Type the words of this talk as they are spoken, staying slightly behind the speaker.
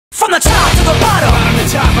From the top to the bottom, bottom to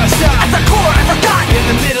top I stop. at the core I forgot. In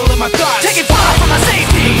the middle of my thoughts, Taking far from my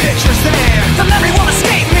safety. the picture's there, The memory won't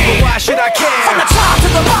escape me. but why should I care? From the top to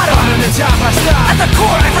the bottom, Bottom to top I stop. at the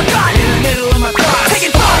core I forgot. In the middle of my thoughts,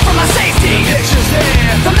 Taking far from my safety. the picture's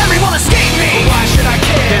there, The memory won't escape me. but why should I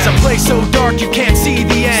care? There's a place so dark you can't see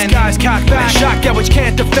the end. Skies cocked back, shock at which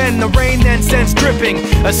can't defend. The rain then sends dripping,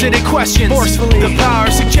 acidic questions forcefully. The power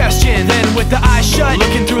of suggestion. Then with the eyes shut,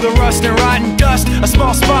 looking through the rust and rotten dust, a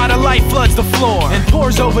small spot of light floods the floor and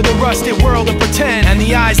pours over the rusted world of pretend. And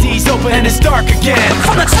the eyes ease open and it's dark again.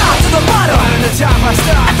 From the top to the bottom, Bottom to top I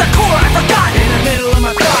stop. at the core I forgot. In the middle of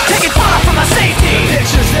my thoughts, Taking far from my safety. the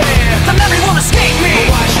picture's there, The memory won't escape me. but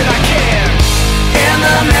why should I care? In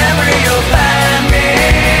the memory you'll find me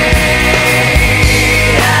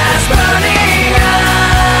as burning up.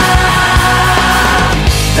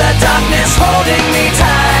 The darkness holding me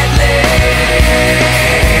tightly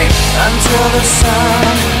until the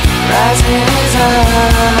sun rises up.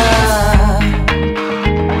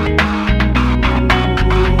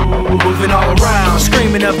 Moving all around,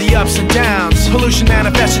 screaming of the ups and downs. Pollution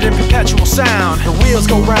manifested in perpetual sound. The wheels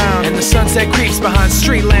go round, and the sunset creeps behind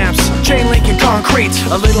street lamps. Chain link and concrete,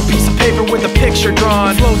 a little piece of paper with a picture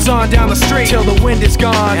drawn floats on down the street till the wind is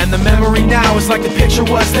gone. And the memory now is like the picture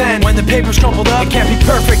was then. When the paper's crumpled up, it can't be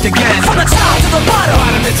perfect again. From the top to the bottom,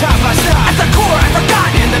 Bottom to top I stop. at the core I forgot.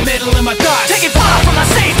 In the middle of my thoughts, Taking far from my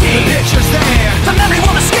the safety. picture's there, The memory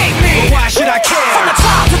won't escape but me. why should I care? From the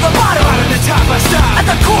top to the bottom, Bottom to top I stop. at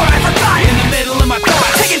the core I forgot. In the middle of my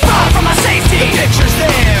thoughts, Taking far from my safety. the picture's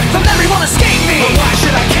there, The memory won't escape me. but why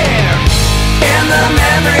should I care? In the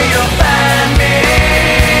memory you'll find me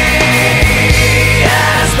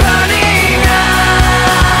as burning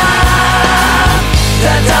up.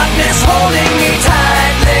 The darkness holding me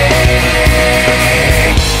tightly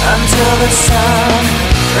until the sun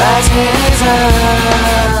rises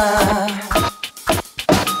up.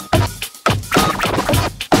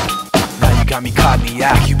 Now you got me caught in the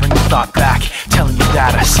act, you bring the thought back, telling you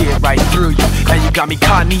that I see it right through you. Now you got me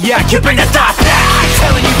caught in the act, you bring the thought back,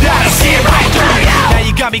 telling you that I see it right through you. Now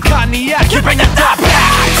you got me caught in the act, you bring the thought back,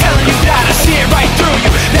 telling you that I see it right through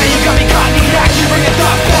you. Now you got me caught in the act, you bring the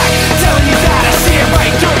thought back, telling you that I see it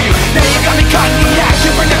right through you. Now you got me caught in the act,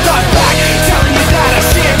 you bring the thought back, telling you that I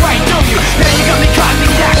see it right through you. Now you got me caught in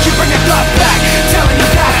the act, you bring the thought back, telling you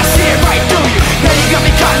that I see it right through you. Now you got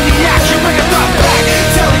me caught in the act, you bring the thought back,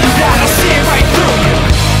 telling you that I see it right through you.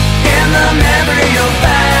 In the memory you'll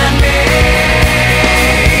find me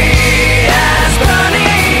as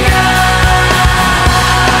burning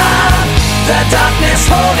up. The darkness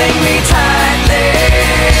holding me tightly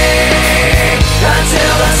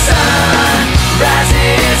until the sun